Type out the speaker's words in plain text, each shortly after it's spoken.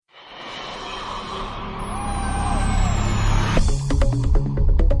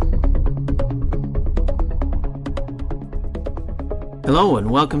Hello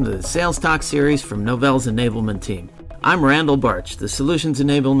and welcome to the Sales Talk series from Novell's enablement team. I'm Randal, the Solutions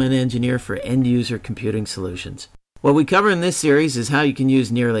Enablement Engineer for End-User Computing Solutions. What we cover in this series is how you can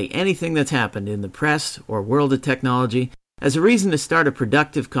use nearly anything that's happened in the press or world of technology as a reason to start a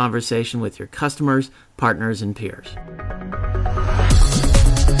productive conversation with your customers, partners, and peers.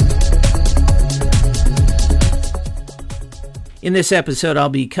 In this episode, I'll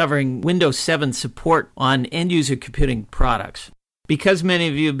be covering Windows 7 support on end-user computing products. Because many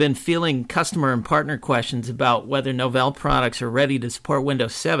of you have been fielding customer and partner questions about whether Novell products are ready to support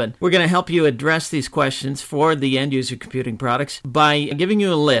Windows 7, we're going to help you address these questions for the end-user computing products by giving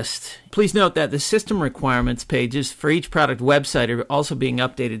you a list. Please note that the system requirements pages for each product website are also being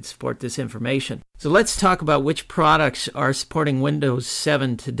updated to support this information. So let's talk about which products are supporting Windows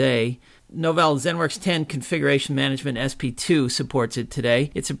 7 today. Novell ZenWorks 10 Configuration Management SP2 supports it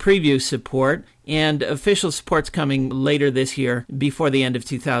today. It's a preview support, and official support's coming later this year before the end of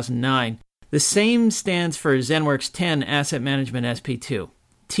 2009. The same stands for ZenWorks 10 Asset Management SP2.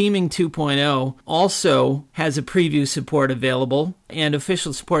 Teaming 2.0 also has a preview support available, and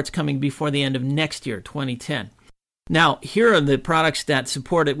official support's coming before the end of next year, 2010. Now, here are the products that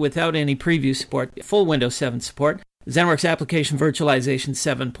support it without any preview support, full Windows 7 support. ZenWorks Application Virtualization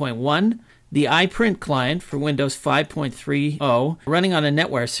 7.1, the iPrint client for Windows 5.30 running on a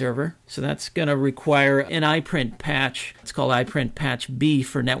NetWare server, so that's going to require an iPrint patch. It's called iPrint Patch B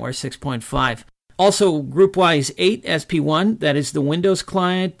for NetWare 6.5. Also, GroupWise 8 SP1, that is the Windows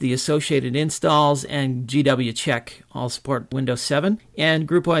client, the associated installs, and GW Check all support Windows 7. And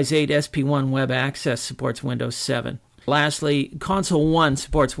GroupWise 8 SP1 Web Access supports Windows 7. Lastly, Console 1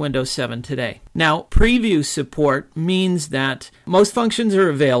 supports Windows 7 today. Now, preview support means that most functions are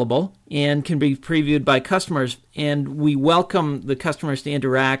available and can be previewed by customers, and we welcome the customers to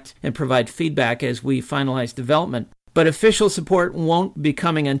interact and provide feedback as we finalize development. But official support won't be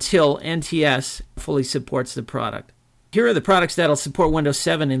coming until NTS fully supports the product. Here are the products that'll support Windows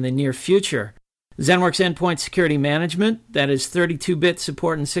 7 in the near future. ZenWorks Endpoint Security Management, that is 32-bit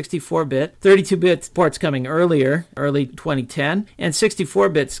support and 64-bit. 32-bit support's coming early 2010, and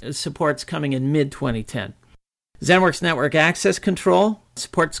 64-bit support's coming in mid-2010. ZenWorks Network Access Control,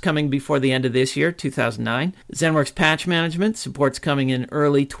 support's coming before the end of this year, 2009. ZenWorks Patch Management, support's coming in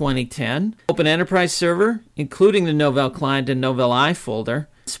early 2010. Open Enterprise Server, including the Novell Client and Novell I folder,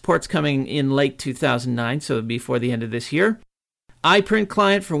 support's coming in late 2009, so before the end of this year. iPrint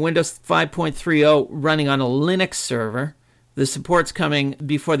client for Windows 5.30 running on a Linux server. The support's coming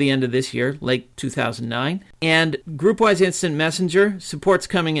before the end of this year, late 2009. And GroupWise Instant Messenger, support's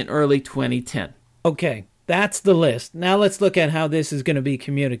coming in early 2010. Okay, that's the list. Now let's look at how this is going to be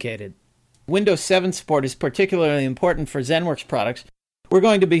communicated. Windows 7 support is particularly important for ZenWorks products. We're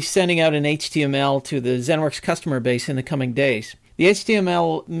going to be sending out an HTML to the ZenWorks customer base in the coming days. The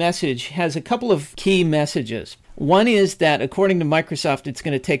HTML message has a couple of key messages. One is that, according to Microsoft, it's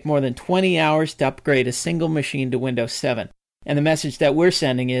going to take more than 20 hours to upgrade a single machine to Windows 7. And the message that we're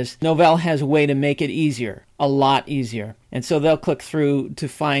sending is, Novell has a way to make it easier, a lot easier. And so they'll click through to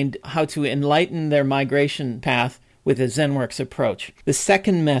find how to enlighten their migration path with a ZenWorks approach. The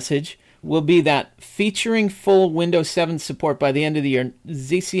second message will be that featuring full Windows 7 support by the end of the year,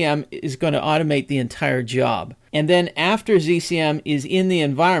 ZCM is going to automate the entire job. And then after ZCM is in the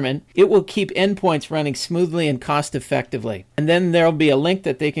environment, it will keep endpoints running smoothly and cost-effectively. And then there will be a link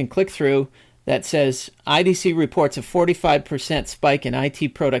that they can click through that says, IDC reports a 45% spike in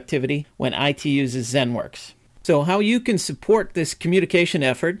IT productivity when IT uses ZenWorks. So how you can support this communication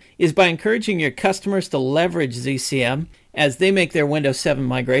effort is by encouraging your customers to leverage ZCM as they make their Windows 7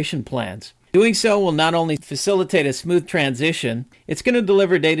 migration plans. Doing so will not only facilitate a smooth transition, it's going to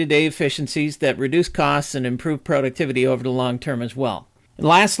deliver day-to-day efficiencies that reduce costs and improve productivity over the long term as well. And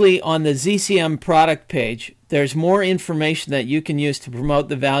lastly, on the ZCM product page, there's more information that you can use to promote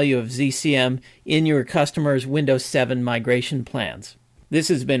the value of ZCM in your customers' Windows 7 migration plans. This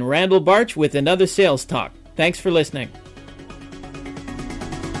has been Randal with another Sales Talk. Thanks for listening.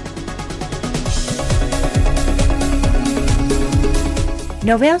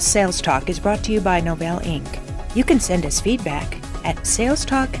 Novell Sales Talk is brought to you by Novell Inc. You can send us feedback at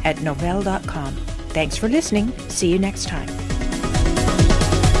salestalk@novell.com. Thanks for listening. See you next time.